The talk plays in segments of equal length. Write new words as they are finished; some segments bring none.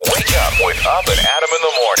Up and Adam in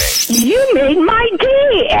the morning. You made my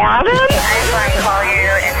day, Adam. I just want to call you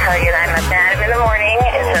and tell you that I'm up and Adam in the morning,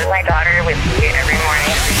 and so is my daughter with you every morning.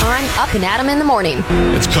 I'm Up and Adam in the morning.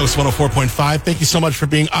 It's Coast 104.5. Thank you so much for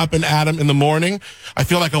being Up and Adam in the morning. I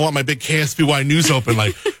feel like I want my big KSBY News open,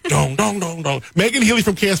 like, dong, dong, dong, dong. Megan Healy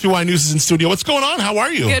from KSBY News is in studio. What's going on? How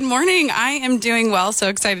are you? Good morning. I am doing well. So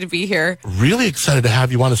excited to be here. Really excited to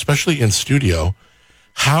have you on, especially in studio.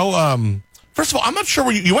 How, first of all, I'm not sure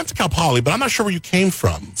where you went to Cal Poly, but I'm not sure where you came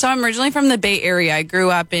from. So I'm originally from the Bay Area. I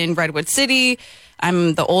grew up in Redwood City.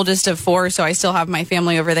 I'm the oldest of four, so I still have my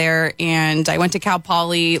family over there. And I went to Cal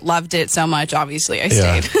Poly, loved it so much. Obviously, I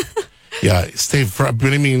stayed. Yeah, stayed for.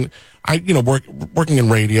 But I mean, working in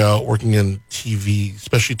radio, working in TV,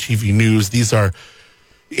 especially TV news. These are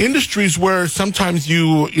industries where sometimes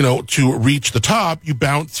to reach the top, you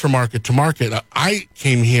bounce from market to market. I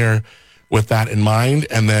came here with that in mind,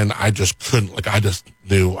 and then I just couldn't. I just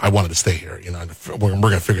knew I wanted to stay here. We're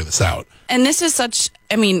going to figure this out. And this is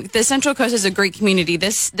the Central Coast is a great community.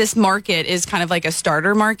 This market is kind of like a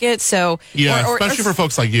starter market. So especially for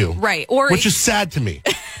folks like you, right? Which is sad to me,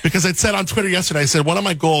 because I said on Twitter yesterday, I said one of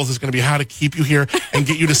my goals is going to be how to keep you here and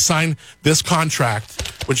get you to sign this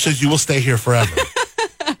contract, which says you will stay here forever.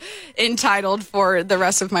 Entitled for the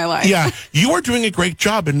rest of my life. Yeah, you are doing a great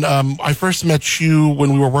job. And I first met you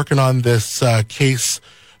when we were working on this case.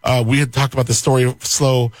 We had talked about the story of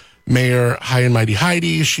SLO Mayor High and Mighty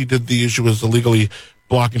Heidi. She was illegally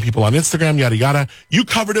blocking people on Instagram, yada, yada. You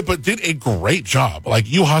covered it, but did a great job.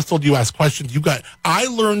 You hustled, you asked questions. I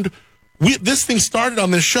learned, this thing started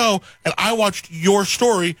on this show, and I watched your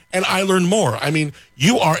story, and I learned more. I mean,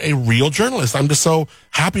 you are a real journalist. I'm just so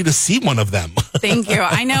happy to see one of them. Thank you.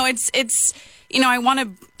 I know it's I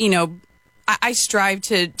want to, I strive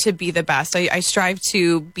to be the best. I strive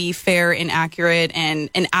to be fair and accurate and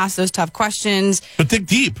ask those tough questions. But dig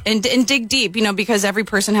deep. And dig deep, because every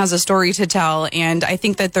person has a story to tell. And I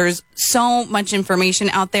think that there's so much information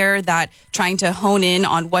out there that trying to hone in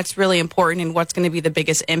on what's really important and what's going to be the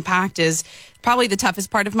biggest impact is probably the toughest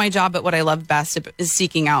part of my job. But what I love best is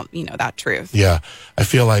seeking out, that truth. Yeah. I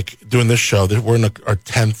feel like doing this show, we're in our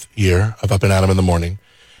 10th year of Up and Adam in the morning.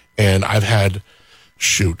 And I've had,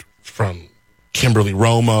 from Kimberly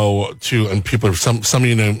Romo and people, some of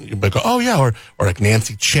you know, go, oh yeah, or like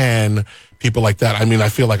Nancy Chen, people like that. I mean, I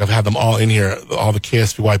feel like I've had them all in here, all the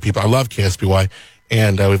KSBY people. I love KSBY,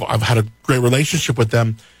 and I've had a great relationship with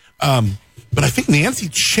them. But I think Nancy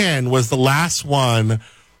Chen was the last one,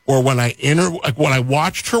 or when I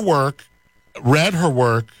watched her work, read her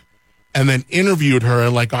work, and then interviewed her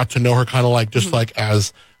and got to know her kind of just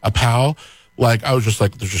as a pal. I was just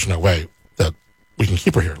like, there's just no way that we can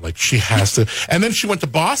keep her here. She has to. And then she went to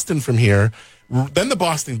Boston from here. Then the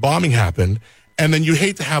Boston bombing happened. And then you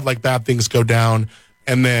hate to have bad things go down.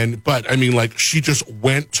 And then, but I mean, she just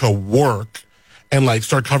went to work and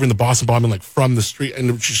started covering the Boston bombing from the street,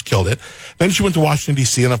 and she just killed it. Then she went to Washington,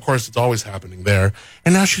 D.C., and of course it's always happening there.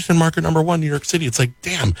 And now she's in market number 1, New York City. It's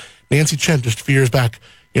damn, Nancy Chen just a few years back,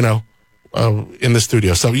 in the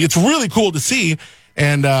studio. So it's really cool to see.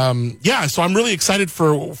 And so I'm really excited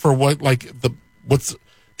for what what's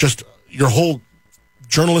just your whole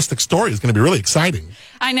journalistic story is going to be really exciting.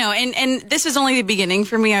 I know, and this is only the beginning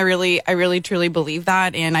for me. I really truly believe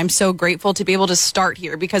that, and I'm so grateful to be able to start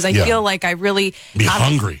here because I feel like I really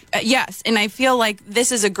hungry. Yes, and I feel like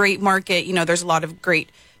this is a great market. There's a lot of great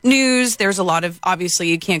news. There's a lot of, obviously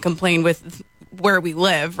you can't complain with where we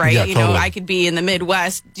live, right? Yeah, totally. I could be in the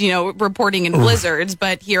Midwest, reporting in blizzards,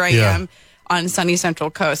 but here I am on sunny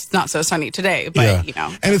Central Coast. It's not so sunny today, but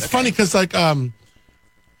And it's funny because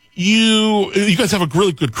you guys have a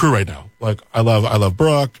really good crew right now. I love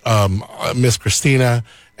Brooke, Miss Christina,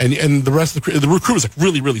 and the rest of the crew is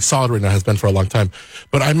really, really solid right now, has been for a long time.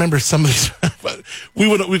 But I remember some of these,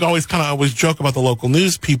 we always always joke about the local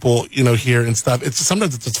news people, here and stuff.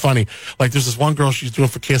 Sometimes it's funny. There's this one girl she's doing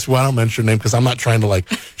for KSBY. I don't mention her name because I'm not trying to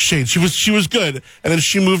shade. She was good. And then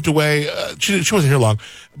she moved away. She wasn't here long,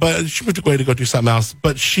 but she moved away to go do something else.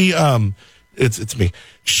 But she, it's me.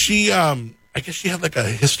 She, I guess she had a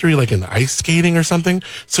history in ice skating or something.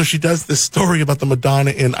 So she does this story about the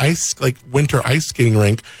Madonna in winter ice skating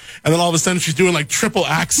rink. And then all of a sudden she's doing triple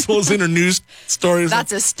axels in her news stories.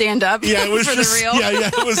 That's a stand-up. Yeah, it was for just, the real.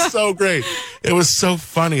 Yeah, it was so great. It was so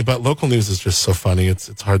funny, but local news is just so funny.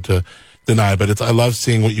 It's hard to deny, but I love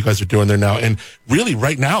seeing what you guys are doing there now. And really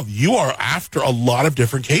right now you are after a lot of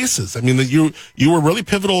different cases. I mean, you were really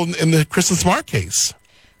pivotal in the Kristen Smart case.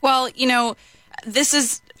 Well, this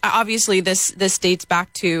is, obviously this dates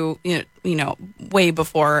back to way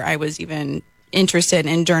before I was even interested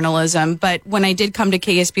in journalism. But when I did come to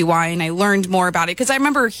KSBY and I learned more about it, because I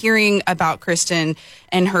remember hearing about Kristen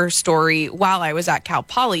and her story while I was at Cal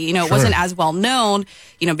Poly. You know, it wasn't as well known,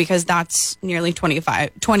 you know, because that's nearly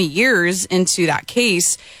 20 years into that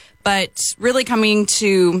case. But really coming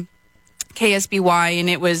to KSBY, and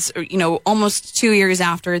it was, you know, almost 2 years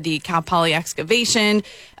after the Cal Poly excavation,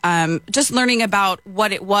 just learning about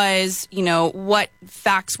what it was, you know, what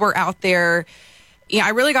facts were out there. Yeah,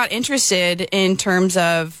 I really got interested in terms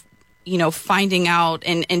of, you know, finding out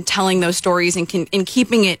and telling those stories and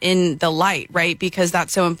keeping it in the light, right? Because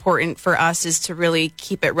that's so important for us, is to really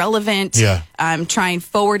keep it relevant. Yeah. Try and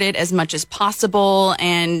forward it as much as possible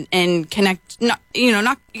and connect,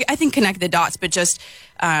 I think connect the dots, but just,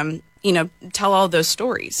 you know, tell all those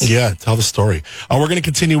stories. Yeah, tell the story. We're going to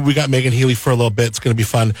continue. We got Megan Healy for a little bit. It's going to be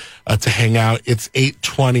fun to hang out. It's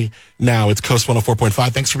 8:20 now. It's Coast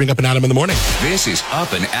 104.5. Thanks for being up and Adam in the morning. This is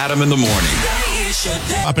Up and Adam in the morning.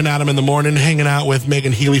 Up and Adam in the morning, hanging out with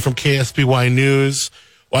Megan Healy from KSBY News.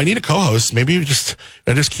 Well, I need a co-host. Maybe I just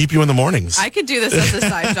keep you in the mornings. I could do this as a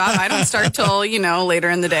side job. I don't start till, you know, later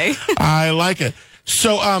in the day. I like it.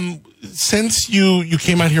 So, since you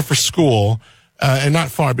came out here for school, and not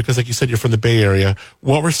far, because like you said, you're from the Bay Area.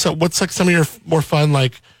 What's like some of your more fun,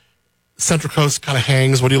 like Central Coast kind of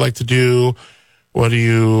hangs? What do you like to do? What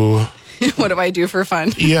do I do for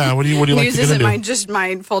fun? Yeah. What do you like to do? News isn't my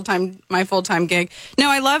full-time gig. No,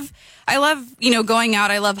 I love, you know, going out.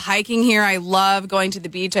 I love hiking here. I love going to the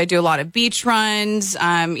beach. I do a lot of beach runs.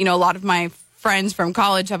 You know, a lot of my friends from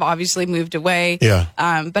college have obviously moved away. Yeah.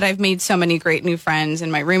 But I've made so many great new friends,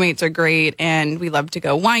 and my roommates are great, and we love to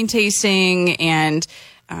go wine tasting and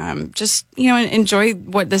just, you know, enjoy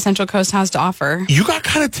what the Central Coast has to offer. You got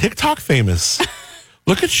kind of TikTok famous.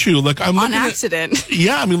 Look at you. Like, I'm on accident.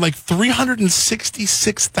 Yeah, I mean, like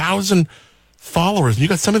 366,000 followers. You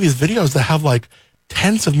got some of these videos that have like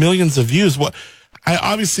tens of millions of views.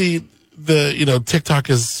 Obviously TikTok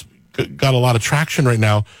has got a lot of traction right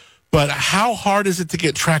now. But how hard is it to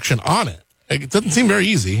get traction on it? It doesn't seem very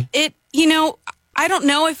easy. You know, I don't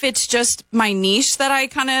know if it's just my niche that I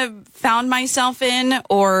kind of found myself in,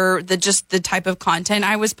 or the type of content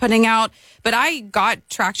I was putting out. But I got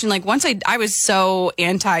traction. Like, once I was so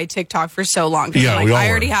anti TikTok for so long. Yeah, like, we all I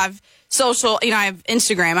already were. have social, you know, I have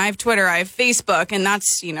Instagram, I have Twitter, I have Facebook, and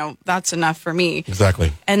that's enough for me.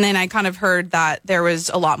 Exactly. And then I kind of heard that there was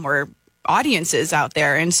a lot more audiences out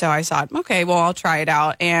there, and so I thought, okay, well, I'll try it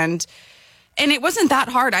out. And it wasn't that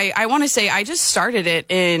hard. I want to say I just started it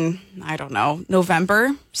in, I don't know,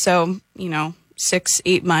 November. So, you know,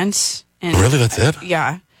 6-8 months. And really, that's it?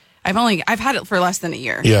 Yeah. I've had it for less than a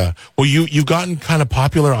year. Yeah. Well, you've gotten kind of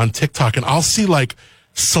popular on TikTok, and I'll see like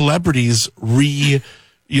celebrities like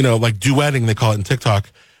duetting, they call it in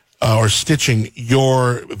TikTok, or stitching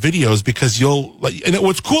your videos, because and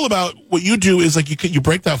what's cool about what you do is like you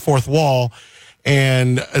break that fourth wall,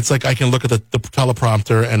 and it's like I can look at the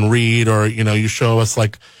teleprompter and read, or, you know, you show us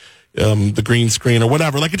like the green screen or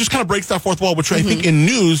whatever. Like, it just kind of breaks that fourth wall, which I think in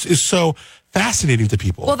news is so fascinating to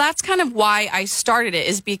people. Well, that's kind of why I started it,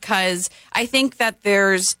 is because I think that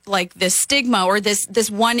there's like this stigma, or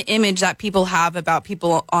this one image that people have about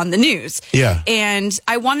people on the news. Yeah. And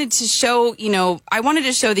I wanted to show,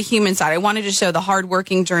 the human side. I wanted to show the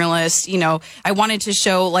hardworking journalists. You know, I wanted to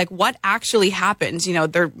show like what actually happens. You know,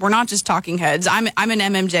 we're not just talking heads. I'm an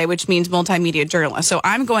MMJ, which means multimedia journalist. So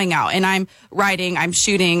I'm going out and I'm writing, I'm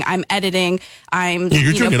shooting, I'm editing,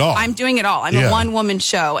 You're doing it all. I'm doing it all. I'm a one-woman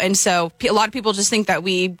show. And so a lot of people just think that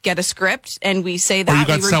we get a script and we say that,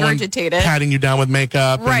 we regurgitate it. Patting you down with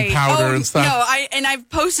makeup and powder and stuff. No, I've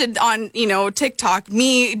posted on, TikTok,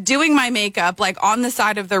 me doing my makeup like on the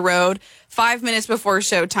side of the road 5 minutes before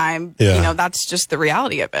showtime. Yeah. That's just the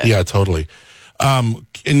reality of it. Yeah, totally.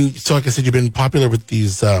 And so, like I said, you've been popular with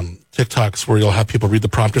these TikToks where you'll have people read the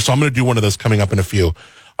prompter. So I'm going to do one of those coming up in a few.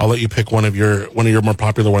 I'll let you pick one of your more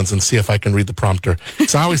popular ones and see if I can read the prompter.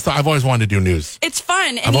 So I've always wanted to do news. It's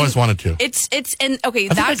fun. I've always wanted to. I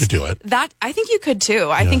think I could do it. I think you could too.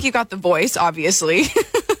 I think you got the voice, obviously,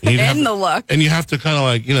 and the look. And you have to kind of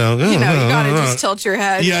like, you got to just tilt your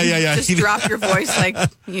head. Yeah. Just drop your voice, like,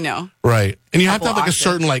 Right. And you have to have like a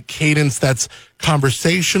certain like cadence that's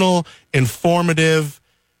conversational, informative,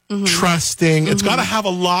 trusting. It's got to have a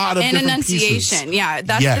lot of different enunciation. Pieces. Yeah,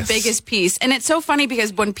 that's the biggest piece. And it's so funny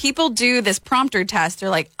because when people do this prompter test, they're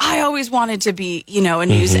like, I always wanted to be, a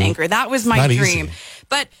news anchor. That was my dream. Easy.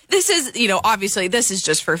 But this is, obviously this is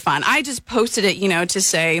just for fun. I just posted it, to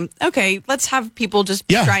say, okay, let's have people just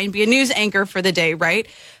try and be a news anchor for the day, right?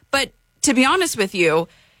 But to be honest with you,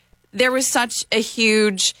 there was such a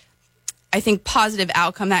huge, I think, positive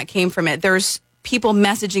outcome that came from it. There's people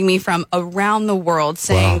messaging me from around the world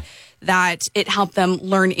saying Wow. that it helped them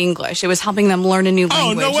learn English. It was helping them learn a new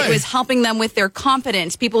language. no way. It was helping them with their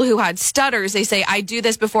confidence. People who had stutters, they say, I do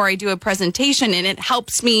this before I do a presentation, and it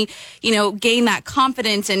helps me, gain that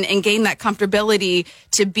confidence and gain that comfortability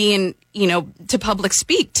to be in, to public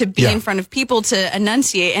speak, to be Yeah. in front of people, to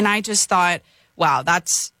enunciate. And I just thought, wow,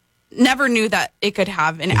 never knew that it could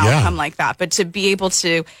have an outcome like that. But to be able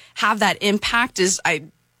to have that impact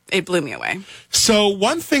it blew me away. So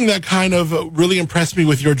one thing that kind of really impressed me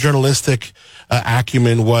with your journalistic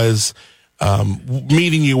acumen was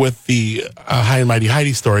meeting you with the High and Mighty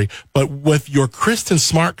Heidi story, but with your Kristen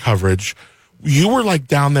Smart coverage, you were like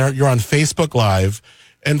down there, you're on Facebook Live.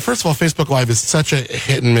 And first of all, Facebook Live is such a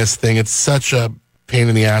hit and miss thing. It's such a pain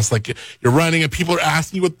in the ass. Like, you're running and people are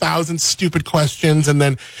asking you 1,000 stupid questions, and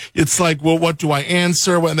then it's like, well, what do I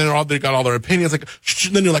answer? And then they got all their opinions. Like,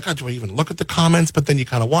 and then you're like, oh, do I even look at the comments? But then you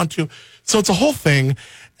kind of want to. So it's a whole thing.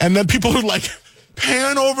 And then people are like,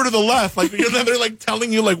 pan over to the left. Like, they're like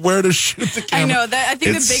telling you like where to shoot the camera. I know that. I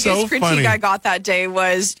think It's the biggest so critique funny. I got that day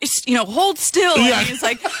was, hold still. Yeah. And it's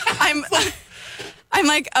like, I'm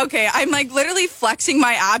like, okay, I'm like literally flexing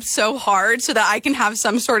my abs so hard so that I can have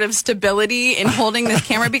some sort of stability in holding this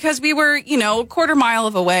camera, because we were, a quarter mile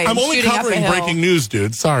away. I'm only shooting up a covering hill. breaking news,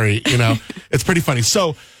 dude. Sorry, it's pretty funny.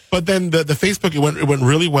 So, but then the Facebook, it went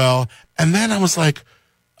really well, and then I was like,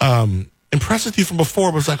 impressed with you from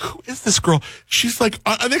before. But I was like, who is this girl? She's like,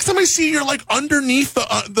 next time I see you, you're like underneath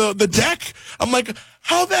the deck. I'm like,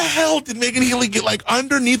 how the hell did Megan Healy get like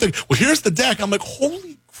underneath it? Well, here's the deck. I'm like,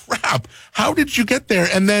 holy crap, how did you get there?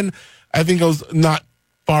 And then I think it was not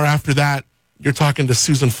far after that, you're talking to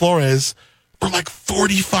Susan Flores for like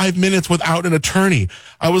 45 minutes without an attorney.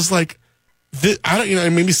 I was like, I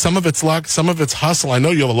don't, maybe some of it's luck, some of it's hustle. I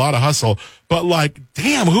know you have a lot of hustle, but like,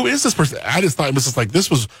 damn, who is this person? I just thought it was just like,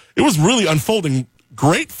 it was really unfolding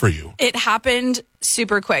great for you. It happened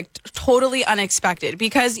super quick, totally unexpected,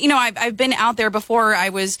 because, I've been out there before.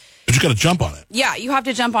 But you got to jump on it. Yeah, you have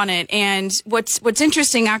to jump on it. And what's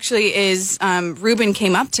interesting actually is Ruben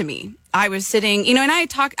came up to me. I was sitting, and I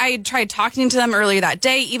had tried talking to them earlier that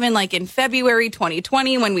day, even like in February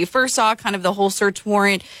 2020 when we first saw kind of the whole search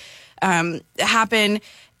warrant happen.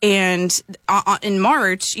 And in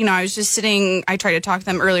March, I was just sitting, I tried to talk to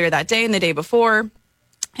them earlier that day and the day before.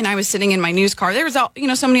 And I was sitting in my news car. There was,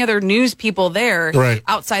 so many other news people there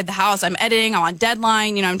outside the house. I'm editing, I'm on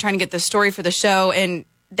deadline, I'm trying to get the story for the show. And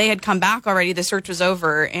they had come back already. The search was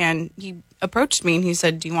over. And he approached me and he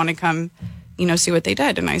said, do you want to come, see what they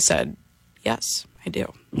did? And I said, yes, I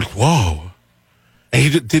do. Whoa. And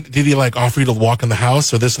he did he like offer you to walk in the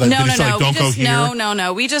house or this? Or that? Did he say, like, don't go here?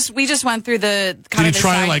 No. We just went through the kind of the side gate. Did he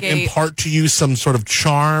try and like impart to you some sort of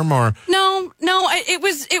charm or? No.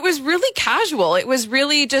 It was really casual. It was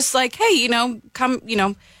really just like, hey, come.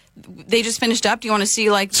 They just finished up. Do you want to see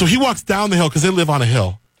like? So he walks down the hill because they live on a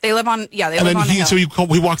hill. They live on. Yeah, they live on a hill. So he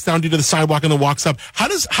walks down to the sidewalk and then walks up.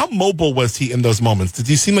 How mobile was he in those moments? Did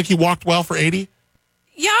he seem like he walked well for 80?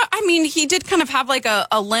 Yeah, I mean, he did kind of have like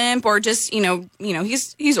a limp or just,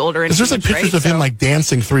 he's older. And there's like pictures of him like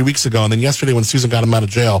dancing 3 weeks ago. And then yesterday when Susan got him out of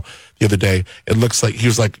jail the other day, it looks like he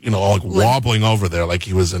was like, all like wobbling over there. Like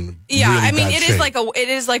he was in really bad shape. It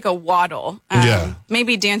is like a waddle. Yeah.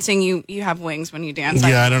 Maybe dancing, you have wings when you dance.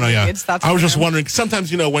 Yeah, I don't know. Yeah. I was just true. wondering,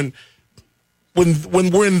 sometimes,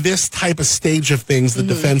 when we're in this type of stage of things, the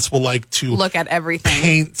defense will like to look at everything,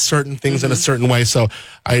 paint certain things in a certain way. So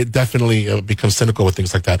I definitely become cynical with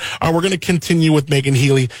things like that. All right, we're going to continue with Megan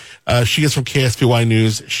Healy. She is from KSBY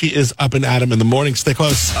News. She is Up and Adam in the morning. Stay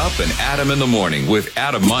close. Up and Adam in the morning with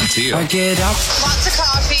Adam Montiel. I get up. Lots of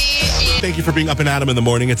coffee. Thank you for being Up and Adam in the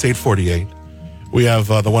morning. It's 8:48. We have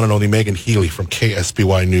the one and only Megan Healy from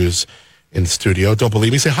KSBY News in studio. Don't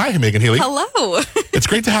believe me? Say hi, Megan Healy. Hello. It's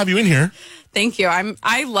great to have you in here. Thank you.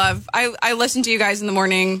 I listen to you guys in the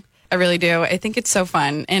morning. I really do. I think it's so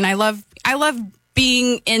fun. And I love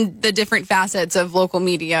being in the different facets of local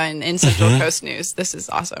media and Central Coast News. This is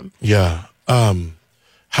awesome. Yeah.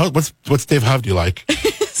 What's Dave Hovde like?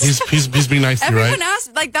 He's being nice to you, right? Everyone asks,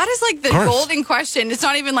 like, that is like the golden question. It's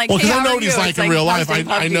not even like, well, hey, because how I know are what he's you? like It's in real life. how's Dave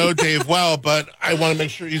I Hovde? know Dave well, but I want to make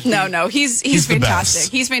sure he's No, he's the fantastic.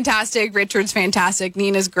 best. He's fantastic. Richard's fantastic.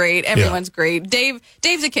 Nina's great. Everyone's great.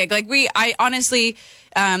 Dave's a kick. Like I honestly,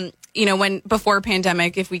 before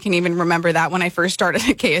pandemic, if we can even remember that, when I first started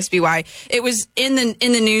at KSBY, it was in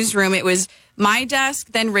the newsroom. It was my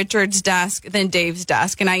desk, then Richard's desk, then Dave's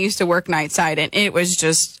desk, and I used to work nightside, and it was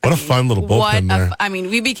just a fun little bullpen there.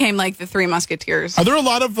 We became like the Three Musketeers. Are there a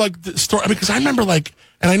lot of like stories? Because I remember like,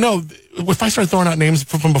 and I know if I start throwing out names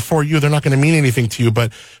from before you, they're not going to mean anything to you,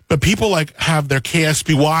 but people like have their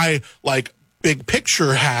KSBY like big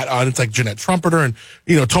picture hat on. It's like Jeanette Trumpeter and,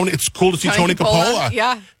 Tony. It's cool to see Tony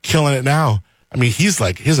Coppola killing it now. I mean, he's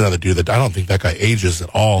another dude that I don't think that guy ages at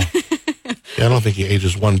all. I don't think he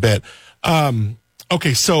ages one bit.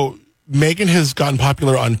 Okay, so Megan has gotten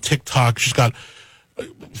popular on TikTok. She's got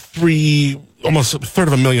almost a third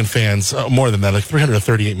of a million fans, more than that, like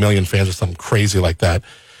 338 million fans or something crazy like that.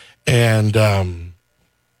 And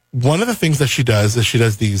one of the things that she does is she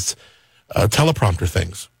does these teleprompter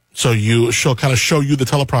things. So she'll kind of show you the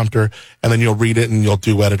teleprompter, and then you'll read it and you'll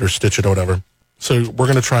duet it or stitch it or whatever. So we're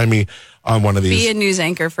going to try me on one of these. Be a news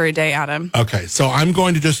anchor for a day, Adam. Okay, so I'm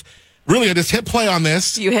going to I just hit play on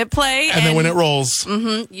this. You hit play, and then when it rolls,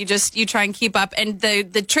 you try and keep up. And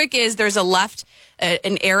the trick is there's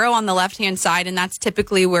an arrow on the left hand side, and that's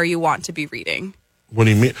typically where you want to be reading. What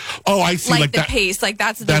do you mean? Oh, I see. Like the that, pace, like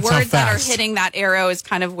that's the words that are hitting that arrow is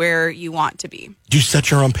kind of where you want to be. Do you set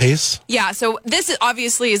your own pace? Yeah. So this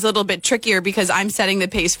obviously is a little bit trickier because I'm setting the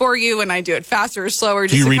pace for you, and I do it faster or slower.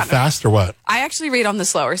 Do you read fast or what? I actually read on the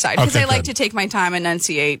slower side because I like to take my time,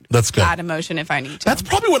 enunciate, add emotion if I need to. That's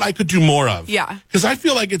probably what I could do more of. Yeah. Because I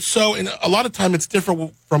feel like it's so, and a lot of time it's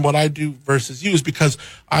different from what I do versus you, is because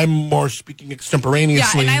I'm more speaking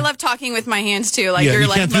extemporaneously. Yeah, and I love talking with my hands too. Like you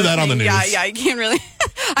can't do that on the news. Yeah, you can't really.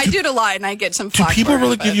 I do it a lot, and I get some flack. Do people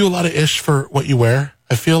really give you a lot of ish for what you wear?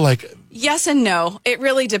 I feel like. Yes and no. It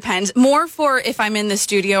really depends. More for if I'm in the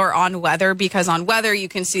studio or on weather, because on weather you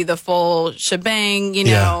can see the full shebang,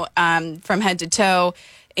 from head to toe.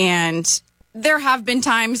 And there have been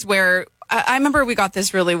times where I remember we got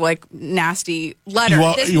this really nasty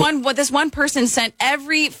letter. This one person sent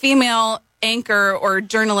every female anchor or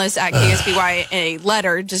journalist at KSBY a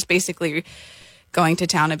letter, just basically going to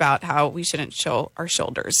town about how we shouldn't show our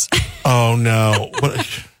shoulders. Oh no.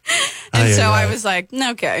 And so I was like,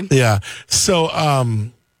 okay. Yeah. So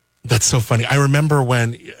that's so funny. I remember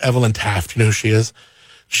when Evelyn Taft, you know who she is?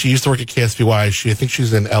 She used to work at KSBY. I think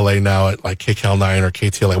she's in LA now at like KCAL 9 or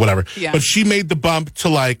KTLA, whatever. Yeah. But she made the bump to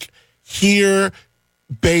like here,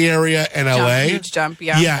 Bay Area, and LA. Huge jump,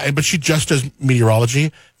 yeah. Yeah, but she just does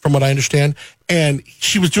meteorology, from what I understand. And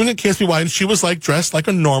she was doing it at KSBY, and she was like dressed like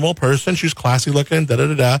a normal person. She was classy looking,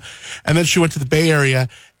 da-da-da-da. And then she went to the Bay Area,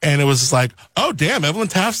 and it was like, oh, damn, Evelyn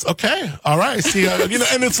Taft's, okay, all right, I see. And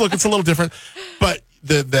it's a little different. But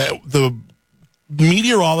the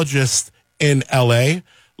meteorologist in LA,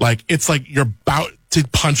 like, it's like you're about to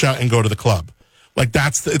punch out and go to the club. Like,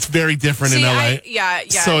 it's very different in LA. Yeah.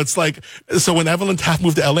 So it's like, so when Evelyn Taft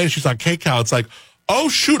moved to LA, she's on KCAL, it's like, oh,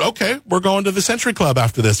 shoot, okay, we're going to the Century Club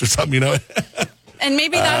after this or something, And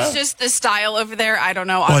maybe that's just the style over there. I don't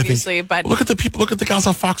know, obviously, but look at the people, look at the guys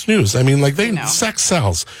on Fox News. I mean, like, sex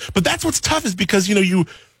sells. But that's what's tough is because, you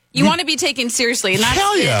want to be taken seriously. And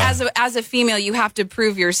that's, as a female, you have to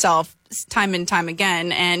prove yourself time and time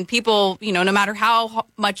again. And people, no matter how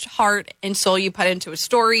much heart and soul you put into a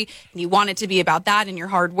story, and you want it to be about that and your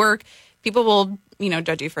hard work, people will,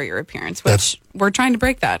 judge you for your appearance, which we're trying to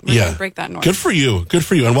break that. We're trying to break that norm. Good for you. Good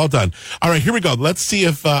for you. And well done. All right, here we go. Let's see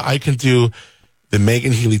if I can do the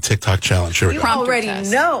Megan Healy TikTok challenge. Here we go. You already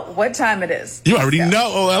know what time it is. You already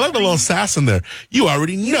know. Oh, I like the little sass in there. You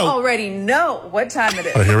already know. You already know what time it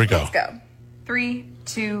is. All right, here we go. Let's go. 3,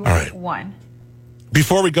 2, 1.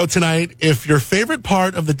 Before we go tonight, if your favorite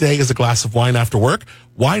part of the day is a glass of wine after work,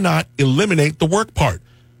 why not eliminate the work part?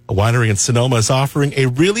 A winery in Sonoma is offering a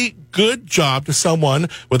really good job to someone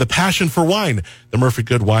with a passion for wine. The Murphy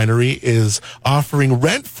Good Winery is offering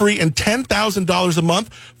rent-free and $10,000 a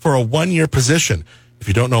month for a 1-year position. If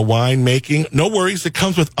you don't know winemaking, no worries. It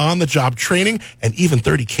comes with on-the-job training and even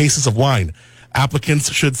 30 cases of wine.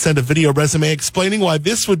 Applicants should send a video resume explaining why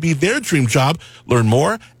this would be their dream job. Learn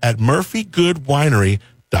more at murphygoodwinery.com.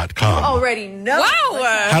 You already know.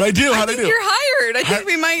 Wow. How'd I do? I think you're hired. I think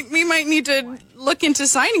we might need to look into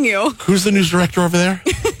signing you. Who's the news director over there?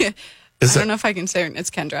 I don't know if I can say it. It's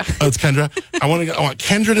Kendra. Oh, it's Kendra. I want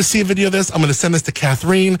Kendra to see a video of this. I'm going to send this to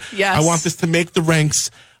Catherine. Yes. I want this to make the ranks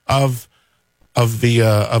of the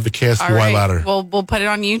KSBY ladder. We'll put it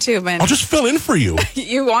on YouTube and I'll just fill in for you.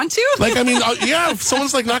 You want to? Like, I mean, if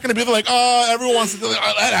someone's like not going to be there, like, oh, everyone wants to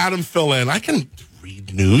let Adam fill in. I can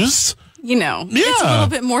read news. It's a little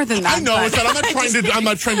bit more than that. I know. I'm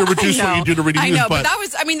not trying to reduce what you do to read news. I know, but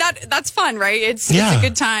that's fun, right? It's a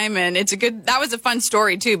good time, and that was a fun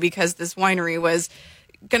story too, because this winery was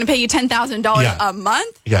going to pay you $10,000 a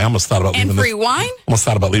month. Yeah, I almost thought about leaving free wine. Almost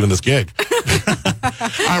thought about leaving this gig. All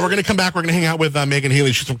right, we're going to come back. We're going to hang out with Megan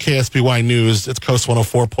Healy. She's from KSBY News. It's Coast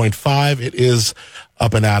 104.5. It is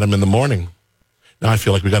Up and Adam in the morning. Now I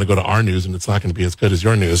feel like we got to go to our news, and it's not going to be as good as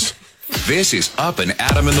your news. This is Up and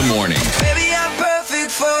Adam in the morning. Baby, I'm perfect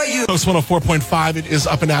Coast 104.5. It is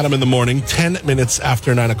Up and Adam in the morning, 10 minutes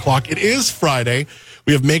after 9 o'clock. It is Friday.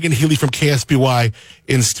 We have Megan Healy from KSBY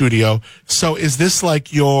in studio. So is this like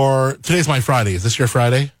today's my Friday. Is this your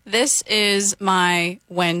Friday? This is my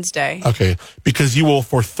Wednesday. Okay. Because you will,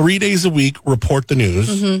 for 3 days a week, report the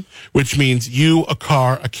news, which means you, a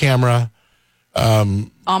car, a camera. All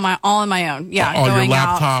on my own. Yeah. On your going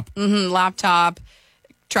laptop. Out, laptop,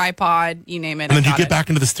 tripod, you name it. And then do you get back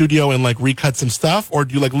into the studio and like recut some stuff? Or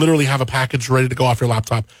do you like literally have a package ready to go off your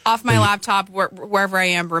laptop? Off my laptop, wherever I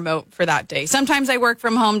am remote for that day. Sometimes I work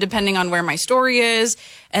from home depending on where my story is.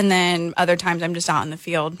 And then other times I'm just out in the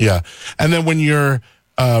field. Yeah. And then when you're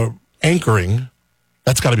anchoring,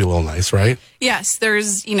 that's got to be a little nice, right? Yes.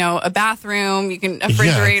 There's, a bathroom, a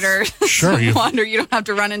refrigerator, sure, some water. You don't have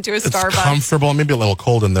to run into a Starbucks. It's comfortable. Maybe a little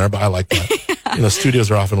cold in there, but I like that. Yeah. Studios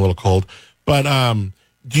are often a little cold. But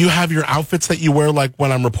do you have your outfits that you wear like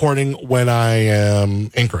when I'm reporting, when I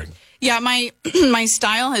am anchoring? Yeah, my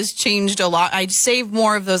style has changed a lot. I save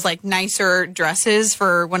more of those like nicer dresses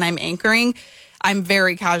for when I'm anchoring. I'm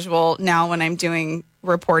very casual now when I'm doing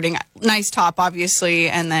reporting. Nice top, obviously,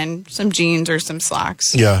 and then some jeans or some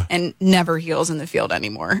slacks. Yeah. And never heels in the field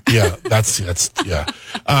anymore. Yeah, that's yeah.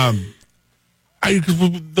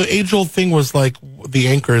 The age-old thing was like the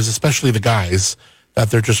anchors, especially the guys,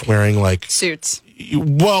 that they're just wearing like suits.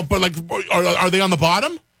 Well, but like, are they on the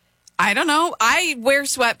bottom? I don't know. I wear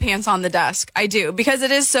sweatpants on the desk. I do, because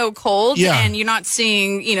it is so cold, and you're not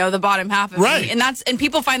seeing, the bottom half of right. me. And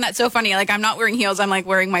people find that so funny. Like, I'm not wearing heels. I'm like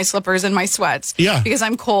wearing my slippers and my sweats. Yeah. Because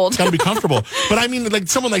I'm cold. It's got to be comfortable. But I mean, like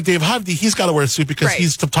someone like Dave Hovde, he's got to wear a suit because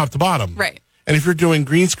he's top to bottom. Right. And if you're doing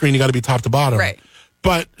green screen, you got to be top to bottom. Right.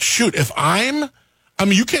 But shoot,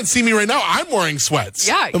 you can't see me right now. I'm wearing sweats.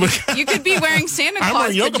 Yeah, you could be wering Santa Claus I'm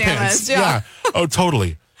wearing yoga pajamas. pants. Yeah. Oh,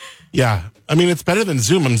 totally. Yeah. I mean, it's better than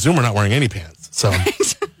Zoom. And Zoom are not wearing any pants. So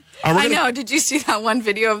I know. Did you see that one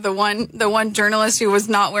video of the one journalist who was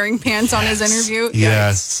not wearing pants on his interview?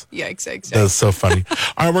 Yes. Yikes. That's so funny.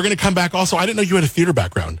 All right, we're going to come back. Also, I didn't know you had a theater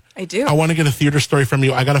background. I do. I want to get a theater story from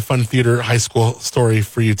you. I got a fun high school story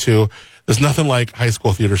for you too. There's nothing like high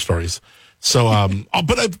school theater stories. So,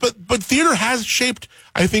 but theater has shaped,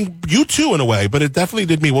 I think, you too in a way, but it definitely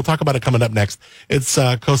did me. We'll talk about it coming up next. It's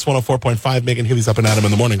Coast 104.5. Megan Healy's Up and Adam in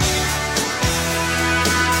the morning.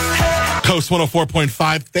 Coast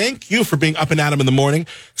 104.5. Thank you for being Up and Adam in the morning.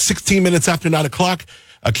 16 minutes after 9 o'clock.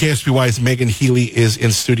 KSBY's Megan Healy is in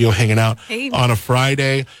studio hanging out on a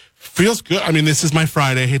Friday. Feels good. I mean, this is my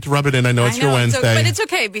Friday. I hate to rub it in. I know it's your Wednesday. But it's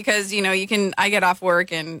okay because, I get off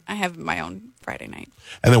work and I have my own Friday night.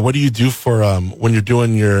 And then what do you do for when you're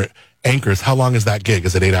doing your anchors? How long is that gig?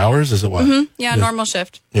 Is it 8 hours? Is it what? Mm-hmm. Yeah, normal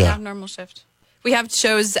shift. Yeah, normal shift. We have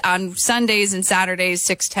shows on Sundays and Saturdays,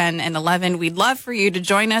 6, 10, and 11. We'd love for you to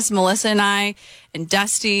join us, Melissa and I, and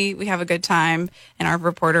Dusty. We have a good time. And our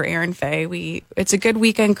reporter, Aaron Fay. It's a good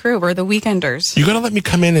weekend crew. We're the weekenders. You got to let me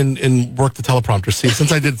come in and work the teleprompter. See,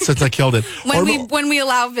 since I killed it. When we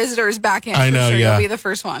allow visitors back in, I know, for sure, yeah. You'll be the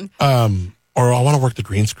first one. Or I want to work the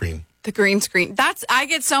green screen. The green screen. I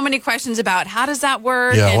get so many questions about how does that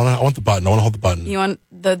work? Yeah, I want the button. I want to hold the button. You want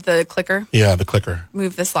the clicker? Yeah, the clicker.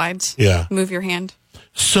 Move the slides. Yeah. Move your hand.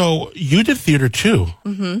 So you did theater too.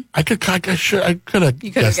 Mm-hmm. I could have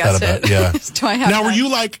guessed that about. Yeah. Do I have now, that? were you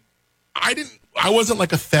like, I wasn't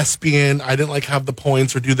like a thespian. I didn't like have the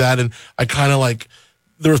points or do that. And I kind of like,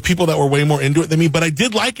 there was people that were way more into it than me, but I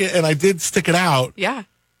did like it and I did stick it out. Yeah.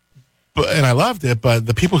 And I loved it, but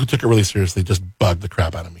the people who took it really seriously just bugged the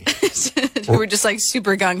crap out of me. You were just like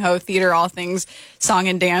super gung-ho theater, all things song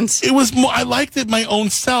and dance. It was more, I liked it my own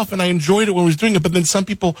self and I enjoyed it when I was doing it, but then some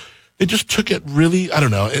people, they just took it really, I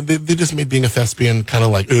don't know, they just made being a thespian kind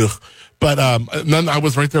of like, ugh. But then I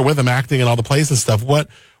was right there with them acting in all the plays and stuff.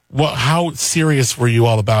 How serious were you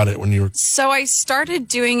all about it when you were? So I started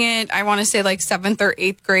doing it, I want to say like 7th or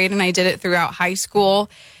 8th grade, and I did it throughout high school.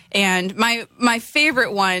 And my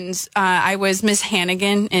favorite ones, I was Miss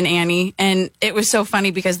Hannigan in Annie, and it was so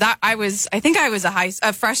funny because I think I was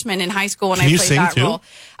a freshman in high school when I played that role.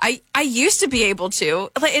 I used to be able to.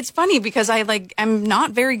 Like, it's funny because I'm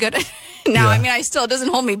not very good at it now. Yeah. I mean, it doesn't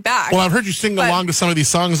hold me back. Well, I've heard you sing along to some of these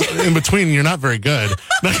songs in between, and you're not very good.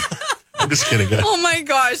 I'm just kidding. Oh my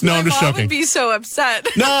gosh! No, my I'm just mom joking. Would be so upset.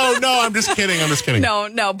 No, I'm just kidding.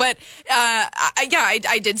 No, but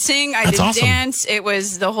I did sing. I That's did awesome. dance. It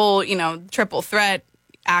was the whole triple threat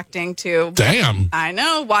acting too. Damn. I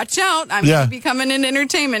know. Watch out! I'm becoming an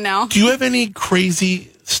entertainment now. Do you have any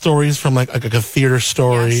crazy stories from like a theater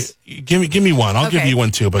story? Yes. Give me one. I'll give you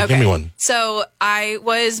one too, but give me one. So I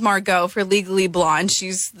was Margot for Legally Blonde.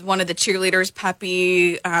 She's one of the cheerleaders.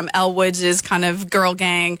 Peppy, Elle Woods' kind of girl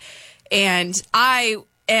gang. And I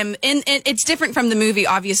am it's different from the movie,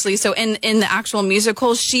 obviously. So in the actual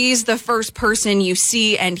musical, she's the first person you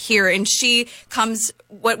see and hear. And she comes,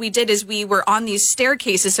 what we did is we were on these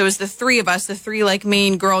staircases. So it was the three of us, the three like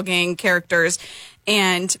main girl gang characters.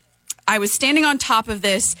 And I was standing on top of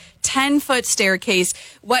this 10-foot staircase.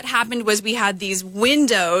 What happened was we had these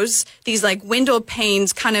windows, these like window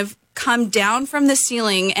panes kind of come down from the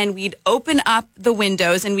ceiling, and we'd open up the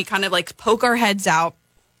windows and we kind of like poke our heads out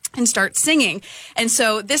and start singing. And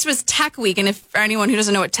so this was Tech Week. And if for anyone who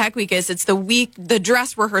doesn't know what Tech Week is, it's the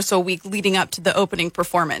dress rehearsal week leading up to the opening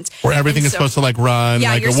performance. Where everything is supposed to like run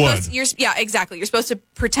like it would. Yeah, exactly. You're supposed to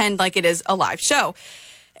pretend like it is a live show.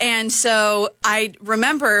 And so I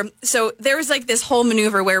remember, so there was like this whole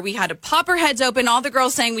maneuver where we had to pop our heads open, all the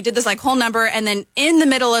girls sang, we did this like whole number, and then in the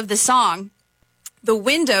middle of the song, the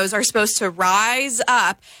windows are supposed to rise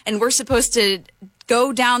up, and we're supposed to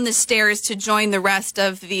go down the stairs to join the rest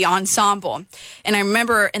of the ensemble. And I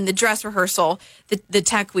remember in the dress rehearsal, the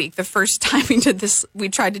Tech Week, the first time we did this, we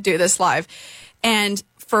tried to do this live. And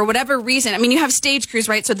for whatever reason, I mean, you have stage crews,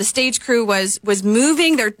 right? So the stage crew was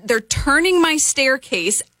moving. They're turning my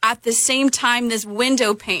staircase at the same time this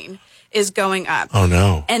window pane is going up. Oh,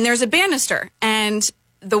 no. And there's a banister. And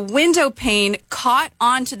the window pane caught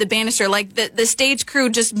onto the banister. Like the stage crew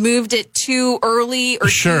just moved it too early or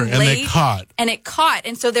too late. And they caught. And it caught.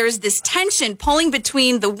 And so there's this tension pulling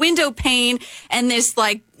between the window pane and this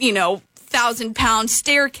 1,000-pound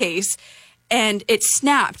staircase. And it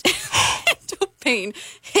snapped. Pain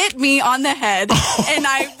hit me on the head, and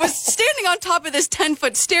I was standing on top of this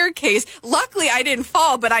 10-foot staircase. Luckily, I didn't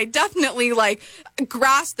fall, but I definitely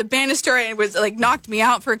grasped the banister, and it was knocked me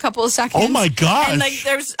out for a couple of seconds. Oh my gosh! And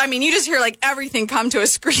you just hear everything come to a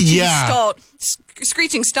screeching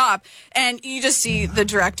stop, and you just see the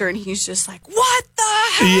director, and he's just like, "What the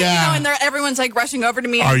hell?" Yeah. And everyone's rushing over to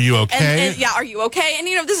me. Are you okay? And, are you okay? And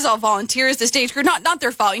this is all volunteers. The stage crew, not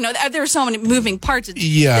their fault. There are so many moving parts.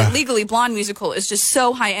 Yeah. The Legally Blonde musical is just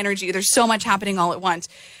so high energy. There's so much happening all at once.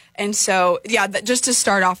 And so, just to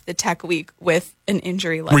start off the Tech Week with an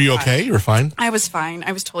injury like that. Were you okay? You were fine? I was fine.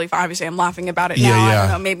 I was totally fine. Obviously, I'm laughing about it now. Yeah. I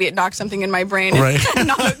don't know. Maybe it knocked something in my brain. And right. I'm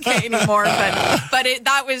not okay anymore. But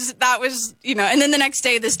that was. And then the next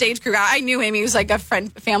day, the stage crew, I knew him. He was a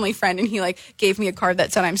family friend, and he gave me a card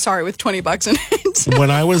that said, "I'm sorry," with $20 in it.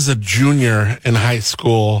 When I was a junior in high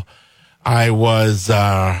school, I was,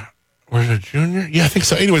 was it a junior? Yeah, I think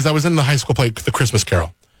so. Anyways, I was in the high school play, The Christmas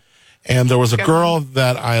Carol. And there was a girl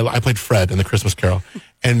that I played Fred in The Christmas Carol.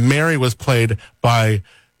 And Mary was played by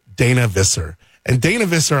Dana Visser. And Dana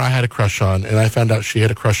Visser I had a crush on, and I found out she had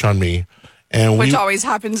a crush on me. And which always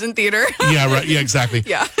happens in theater. Yeah, right. Yeah, exactly.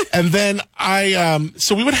 Yeah. And then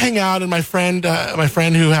so we would hang out, and my friend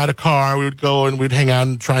who had a car, we would go and we'd hang out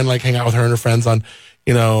and try and hang out with her and her friends on,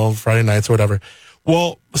 Friday nights or whatever.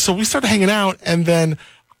 Well, so we started hanging out, and then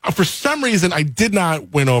for some reason, I did not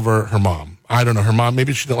win over her mom. I don't know. Her mom,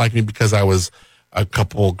 maybe she didn't like me because I was a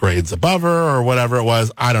couple grades above her or whatever it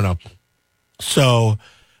was. I don't know. So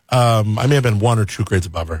I may have been 1 or 2 grades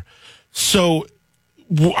above her. So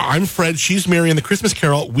I'm Fred. She's Mary in The Christmas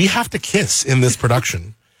Carol. We have to kiss in this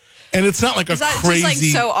production. And it's not crazy.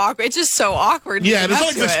 Just so awkward. It's just so awkward. Yeah, it's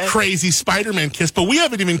not this crazy Spider-Man kiss, but we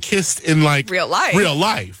haven't even kissed in real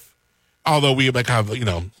life. Although we have,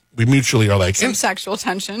 we mutually are some sexual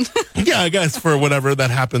tension. Yeah, I guess for whatever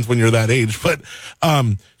that happens when you're that age. But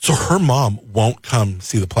so her mom won't come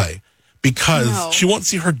see the play because she won't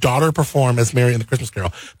see her daughter perform as Mary in The Christmas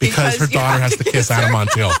Carol because her daughter has to kiss Adam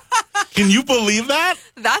Montiel. Can you believe that?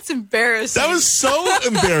 That's embarrassing. That was so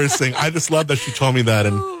embarrassing. I just love that she told me that.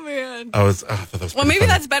 And I thought that was maybe funny.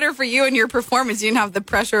 that's better for you and your performance. You didn't have the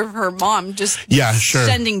pressure of her mom just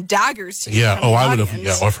sending daggers to you. Yeah. Oh, I would have.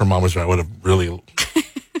 Yeah. Or if her mom was there, I would have really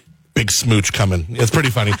big smooch coming. It's pretty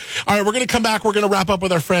funny. All right, we're going to come back. We're going to wrap up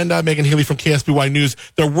with our friend Megan Healy from KSBY News.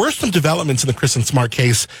 There were some developments in the Kristen Smart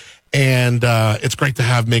case, and it's great to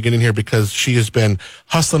have Megan in here because she has been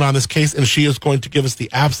hustling on this case, and she is going to give us the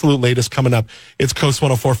absolute latest coming up. It's Coast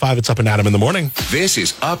 104.5. It's Up and Adam in the Morning. This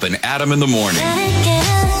is Up and Adam in the Morning.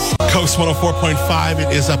 Coast 104.5.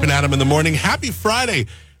 It is Up and Adam in the Morning. Happy Friday.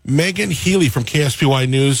 Megan Healy from KSBY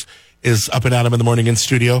News is Up and Adam in the Morning in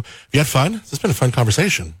studio. Have you had fun? This has been a fun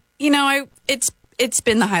conversation. It's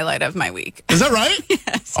been the highlight of my week. Is that right?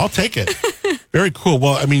 Yes. I'll take it. Very cool.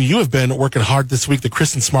 Well, you have been working hard this week. The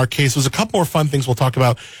Kristen Smart case. There's a couple more fun things we'll talk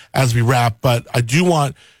about as we wrap, but I do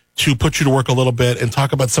want to put you to work a little bit and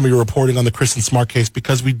talk about some of your reporting on the Kristen Smart case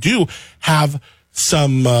because we do have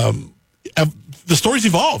some, the story's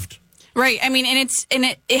evolved. Right. I mean,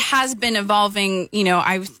 it has been evolving,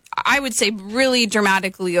 I would say really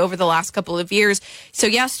dramatically over the last couple of years. So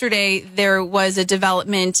yesterday there was a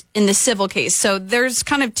development in the civil case. So there's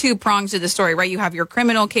kind of two prongs to the story, right? You have your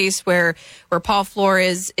criminal case where Paul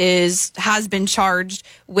Flores has been charged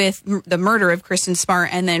with the murder of Kristen Smart,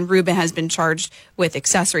 and then Ruben has been charged with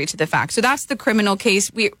accessory to the fact. So that's the criminal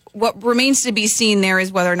case. What remains to be seen there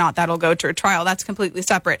is whether or not that'll go to a trial. That's completely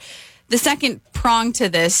separate. The second prong to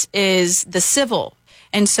this is the civil.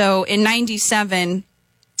 And so in 97,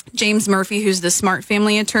 James Murphy, who's the Smart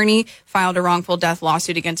family attorney, filed a wrongful death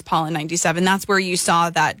lawsuit against Paul in 97. That's where you saw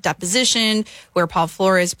that deposition where Paul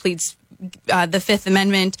Flores pleads the Fifth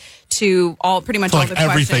Amendment to pretty much all the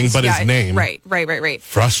everything questions. but his name. Right.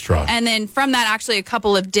 Frustra. And then from that, actually, a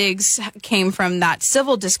couple of digs came from that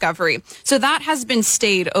civil discovery. So that has been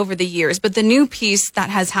stayed over the years. But the new piece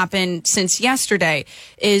that has happened since yesterday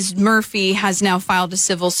is Murphy has now filed a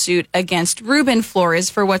civil suit against Ruben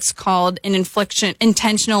Flores for what's called an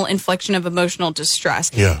intentional infliction of emotional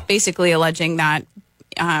distress. Yeah. Basically alleging that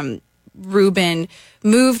Ruben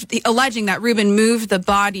moved the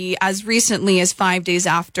body as recently as 4 days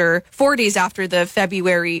after the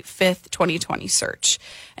February 5th, 2020 search.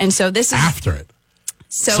 And so this is after it.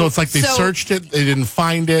 So it's like they searched it, they didn't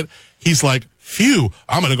find it. He's like, phew,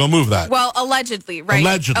 I'm going to go move that. Well, allegedly, right?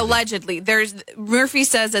 Allegedly. Murphy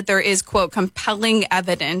says that there is, quote, compelling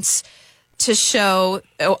evidence to show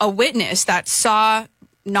a witness that saw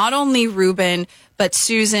not only Ruben, but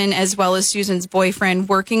Susan, as well as Susan's boyfriend,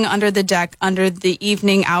 working under the deck under the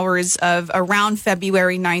evening hours of around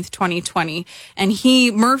February 9th, 2020. And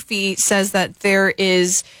Murphy says that there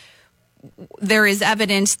is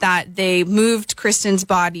evidence that they moved Kristen's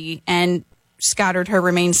body and scattered her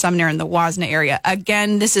remains somewhere in the Wasna area.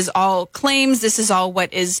 Again, this is all claims. This is all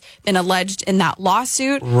what is been alleged in that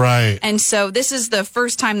lawsuit. Right. And so this is the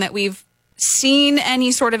first time that we've seen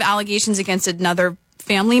any sort of allegations against another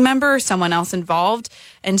family member or someone else involved.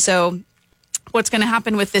 And so what's going to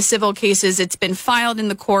happen with this civil case is it's been filed in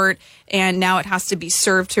the court and now it has to be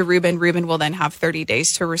served to Ruben. Ruben will then have 30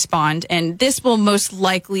 days to respond. And this will most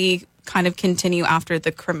likely kind of continue after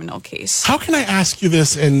the criminal case. How can I ask you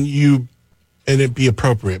this and it be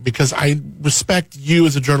appropriate? Because I respect you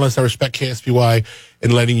as a journalist. I respect KSBY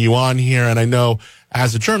in letting you on here. And I know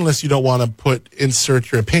as a journalist, you don't want to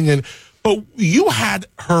insert your opinion. But you had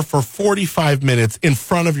her for 45 minutes in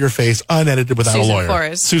front of your face, unedited, without a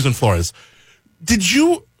lawyer. Susan Flores. Did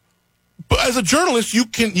you, as a journalist, you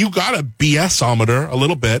got a BS-ometer a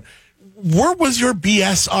little bit. Where was your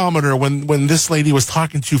BS-ometer when this lady was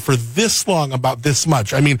talking to you for this long about this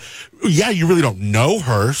much? I mean, yeah, you really don't know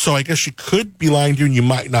her, so I guess she could be lying to you and you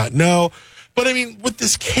might not know. But I mean, with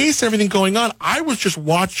this case and everything going on, I was just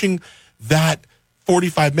watching that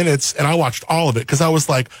 45 minutes, and I watched all of it because I was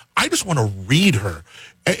like, I just want to read her.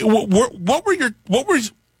 What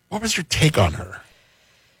was your take on her?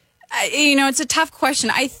 It's a tough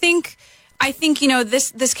question. I think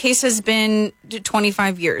this case has been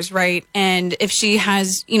 25 years, right? And if she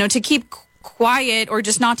has, to keep quiet or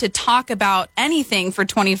just not to talk about anything for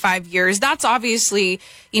 25 years, that's obviously,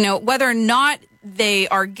 whether or not they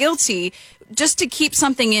are guilty, just to keep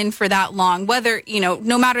something in for that long, whether,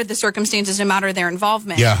 no matter the circumstances, no matter their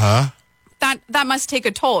involvement. Yeah, huh? That must take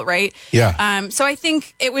a toll, right? Yeah. So I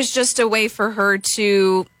think it was just a way for her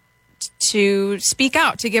to speak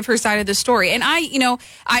out, to give her side of the story. And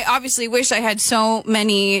I obviously wish I had so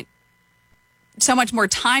much more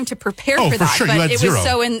time to prepare for that. Sure. But it was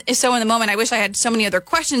so in the moment. I wish I had so many other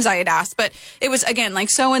questions I had asked, but it was, again, like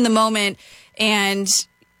so in the moment. And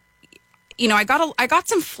I got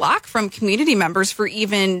some flack from community members for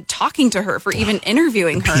even talking to her, for even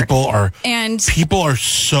interviewing her. People are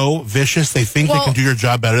so vicious. They think they can do your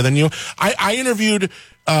job better than you. I interviewed,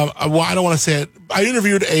 I don't want to say it. I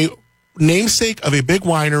interviewed a namesake of a big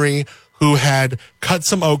winery who had cut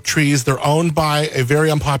some oak trees. They're owned by a very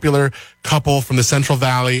unpopular couple from the Central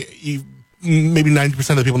Valley. Maybe 90%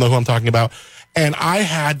 of the people know who I'm talking about. And I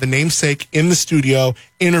had the namesake in the studio,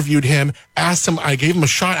 interviewed him, asked him, I gave him a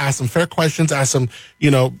shot, asked him fair questions, asked him,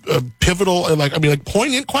 pivotal,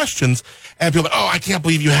 poignant questions. And people are like, oh, I can't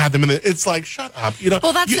believe you had them. And it's like, shut up.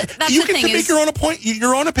 Well, that's you the get thing to make your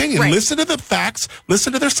own opinion. Right. Listen to the facts,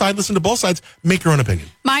 listen to their side, listen to both sides, make your own opinion.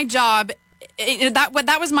 My job,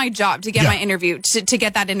 that was my job, to get my interview, to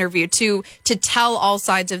get that interview, to tell all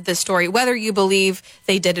sides of the story, whether you believe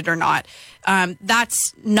they did it or not.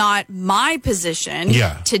 That's not my position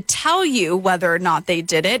to tell you whether or not they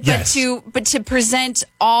did it, but to present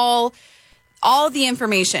all all the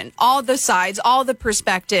information, all the sides, all the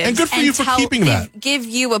perspectives. And good for you for keeping that. Give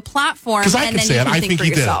you a platform. Because I can say it. I think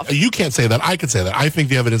you did. You can't say that. I could say that. I think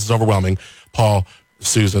the evidence is overwhelming. Paul,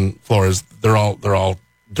 Susan, Flores, they're all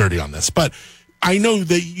dirty on this. But I know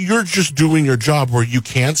that you're just doing your job where you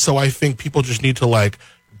can't. So I think people just need to like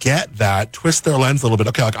get that, twist their lens a little bit.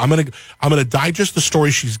 Okay, like I'm gonna digest the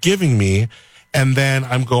story she's giving me, and then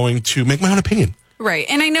I'm going to make my own opinion. Right.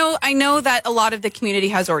 And I know that a lot of the community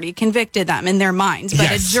has already convicted them in their minds, but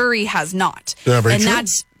Yes. a jury has not. Yeah, very and true.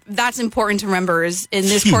 that's important to remember is in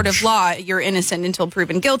this Huge. court of law, you're innocent until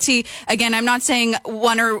proven guilty. Again, I'm not saying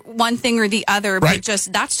one thing or the other, Right. but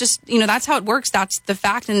that's how it works. That's the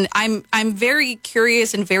fact. And I'm very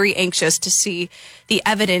curious and very anxious to see the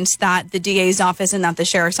evidence that the DA's office and that the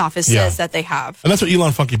sheriff's office says that they have. And that's what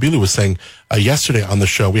Elon Funky Beelu was saying yesterday on the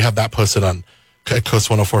show. We have that posted on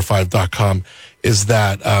coast1045.com. Is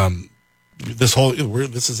that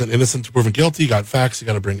this is an innocent to proven guilty? You got facts. You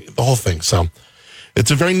got to bring the whole thing. So it's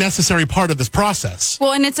a very necessary part of this process.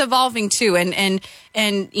 Well, and it's evolving too. And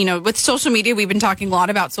with social media, we've been talking a lot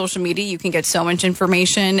about social media. You can get so much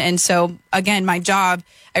information. And so, again, my job,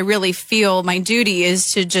 I really feel my duty is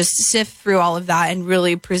to just sift through all of that and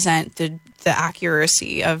really present the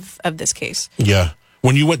accuracy of this case. Yeah.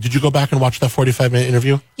 When you went, did you go back and watch that 45-minute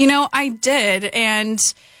interview? I did. And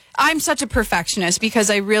I'm such a perfectionist because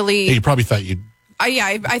I really... Yeah, you probably thought you'd...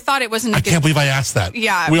 I thought it wasn't. I can't believe I asked that.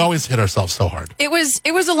 Yeah, we always hit ourselves so hard. It was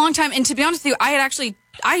a long time, and to be honest with you,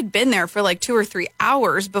 I'd been there for like 2 or 3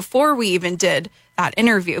 hours before we even did that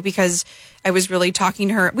interview because I was really talking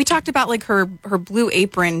to her. We talked about like her Blue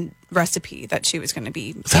Apron recipe that she was going to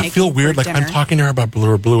be. Does that feel weird? Like I'm talking to her about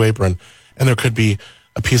Blue Apron, and there could be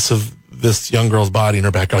a piece of this young girl's body in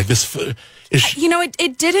her backyard. Like this,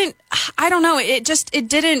 it didn't. I don't know.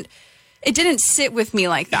 It didn't sit with me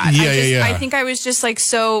like that. Yeah. I think I was just like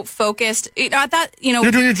so focused at that,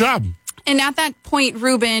 You're doing your job. And at that point,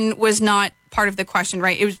 Ruben was not part of the question,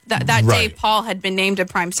 right? It was that day Right. Paul had been named a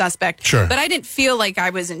prime suspect. Sure. But I didn't feel like I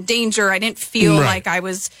was in danger. I didn't feel like I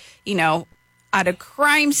was, at a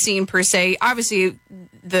crime scene per se. Obviously,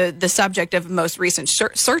 the subject of most recent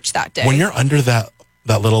search that day. When you're under that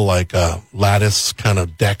little like lattice kind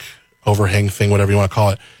of deck overhang thing, whatever you want to call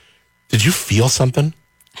it, did you feel something?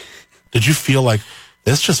 Did you feel like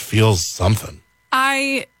this just feels something?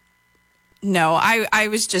 No, I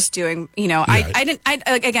was just doing, I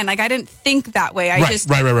didn't think that way.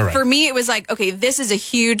 Right. For me, it was like, okay, this is a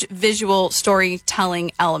huge visual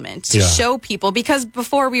storytelling element to show people, because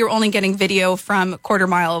before we were only getting video from a quarter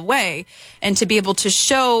mile away, and to be able to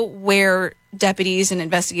show where deputies and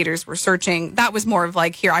investigators were searching, that was more of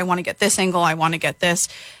like, here, I want to get this angle, I want to get this.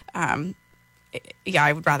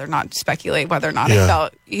 I would rather not speculate whether or not I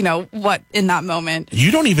felt, what in that moment. You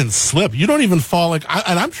don't even slip. You don't even fall and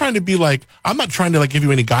I'm trying to be like, I'm not trying to like give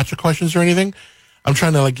you any gotcha questions or anything. I'm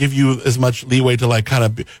trying to like give you as much leeway to like kind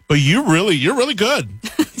of, but you're really good.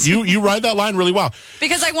 you ride that line really well.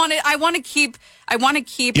 Because I want to keep, and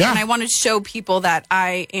I want to show people that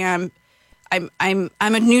I'm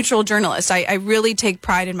a neutral journalist. I really take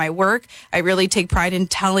pride in my work. I really take pride in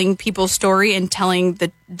telling people's story and telling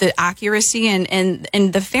the accuracy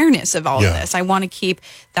and the fairness of all of this. I want to keep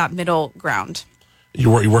that middle ground.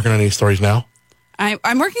 You working on any stories now?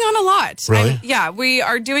 I'm working on a lot. Really? We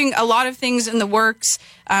are doing a lot of things in the works.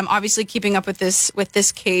 Obviously keeping up with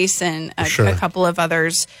this case and a couple of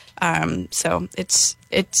others. So it's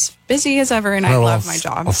busy as ever, and I love my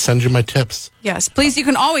job. I'll send you my tips. Yes, please. You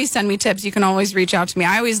can always send me tips. You can always reach out to me.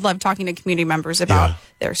 I always love talking to community members about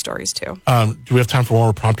their stories too. Do we have time for one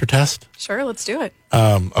more prompter test? Sure, let's do it.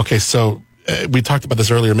 Okay, so we talked about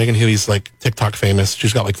this earlier. Megan Healy's like TikTok famous.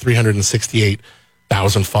 She's got like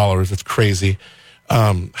 368,000 followers. It's crazy.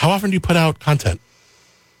 How often do you put out content?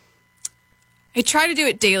 I try to do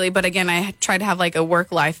it daily, but again, I try to have like a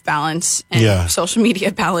work-life balance and social media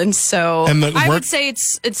balance. So I would say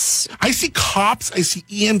it's. I see cops, I see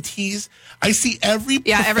EMTs, I see every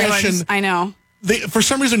profession. Everyone's. I know. For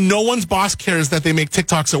some reason, no one's boss cares that they make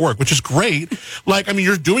TikToks at work, which is great. Like, I mean,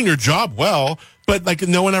 you're doing your job well, but like,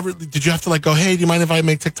 no one ever. Did you have to like go, hey, do you mind if I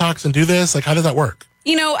make TikToks and do this? Like, how does that work?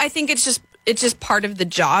 I think it's just part of the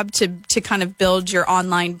job to kind of build your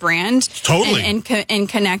online brand. Totally. And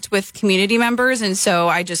connect with community members. And so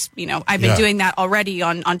I just, I've been doing that already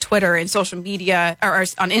on Twitter and social media, or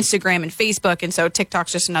on Instagram and Facebook. And so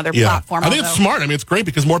TikTok's just another platform. I think it's smart. I mean, it's great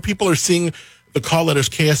because more people are seeing the call letters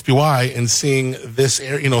KSBY and seeing this,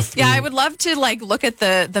 I would love to like look at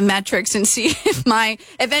the metrics and see if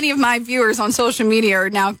any of my viewers on social media are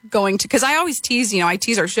now going to, because I always tease, I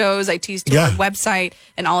tease our shows, I tease our website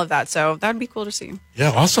and all of that. So that would be cool to see.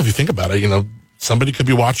 Yeah. Also, if you think about it, somebody could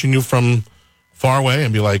be watching you from far away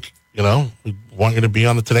and be like, we want you to be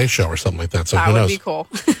on the Today Show or something like that. So that who would knows? be cool.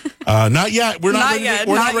 Not yet. We're not ready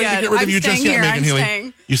to get rid of you just yet, Megan Healy.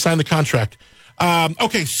 Staying. You signed the contract.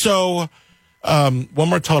 Okay, so one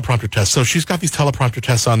more teleprompter test. So she's got these teleprompter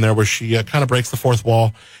tests on there where she kind of breaks the fourth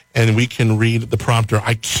wall and we can read the prompter.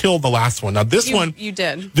 I killed the last one. Now this one. You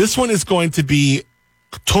did. This one is going to be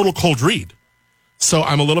total cold read. So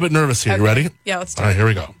I'm a little bit nervous here. Okay. You ready? Yeah, let's do it. All right, here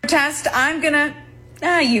we go. Test. I'm gonna.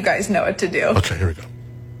 You guys know what to do. Okay, here we go.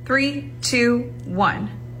 3, 2, 1.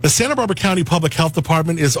 The Santa Barbara County Public Health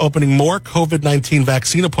Department is opening more COVID-19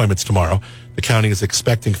 vaccine appointments tomorrow. The county is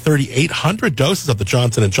expecting 3,800 doses of the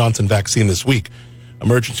Johnson & Johnson vaccine this week.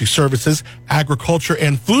 Emergency services, agriculture,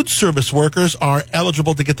 and food service workers are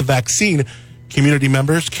eligible to get the vaccine. Community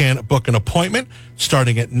members can book an appointment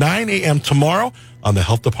starting at 9 a.m. tomorrow on the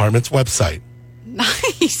health department's website.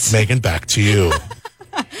 Nice. Megan, back to you.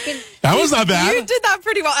 That was not bad. You did that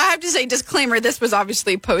pretty well. I have to say, disclaimer, this was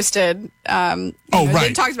obviously posted. Right.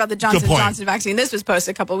 It talks about the Johnson & Johnson vaccine. This was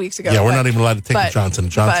posted a couple of weeks ago. Yeah, we're not even allowed to take the Johnson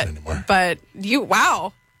 & Johnson anymore. But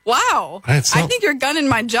wow. Right, so I think you're gunning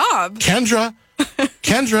my job.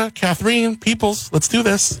 Kendra, Catherine, Peoples, let's do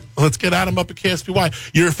this. Let's get Adam up at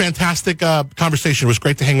KSBY. You're a fantastic conversation. It was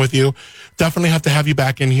great to hang with you. Definitely have to have you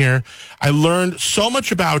back in here. I learned so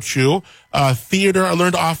much about you. Theater, I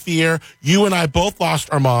learned off the air. You and I both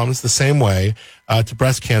lost our moms the same way to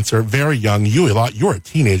breast cancer, very young. You were a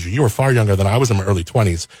teenager. You were far younger than I was in my early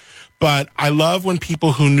 20s. But I love when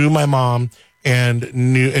people who knew my mom and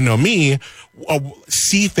know me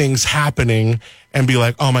see things happening and be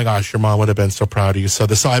like, oh my gosh, your mom would have been so proud of you. So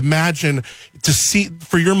I imagine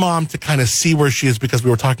for your mom to kind of see where she is, because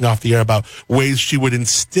we were talking off the air about ways she would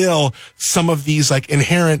instill some of these like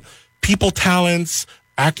inherent people talents,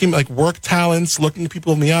 like work talents, looking at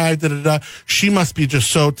people in the eye, She must be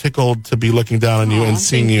just so tickled to be looking down on you and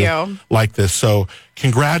seeing you like this. So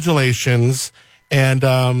congratulations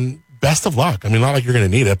and, best of luck. I mean, not like you're going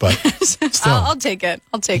to need it, but still. I'll take it.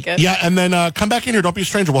 Yeah, and then come back in here. Don't be a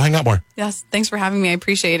stranger. We'll hang out more. Yes, thanks for having me. I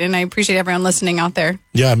appreciate it, and I appreciate everyone listening out there.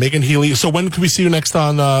 Yeah, Megan Healy. So when can we see you next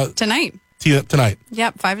on? Tonight. Tonight.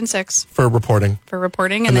 Yep, 5 and 6. For reporting.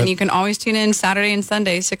 And then you can always tune in Saturday and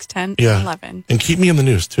Sunday, 6, 10, 11. And keep me in the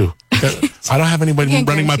news, too. I don't have anybody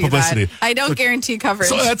running my publicity. I don't guarantee coverage.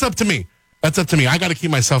 So that's up to me. I got to keep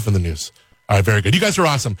myself in the news. All right, very good. You guys are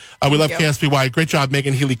awesome. We love KSBY. Great job,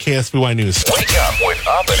 Megan Healy, KSBY News. Wake up with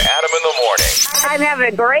Up and Adam in the morning. I'm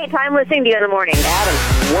having a great time listening to you in the morning. Adam,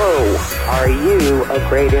 whoa, are you a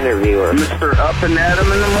great interviewer? Mr. Up and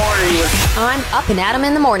Adam in the morning. I'm Up and Adam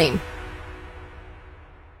in the morning.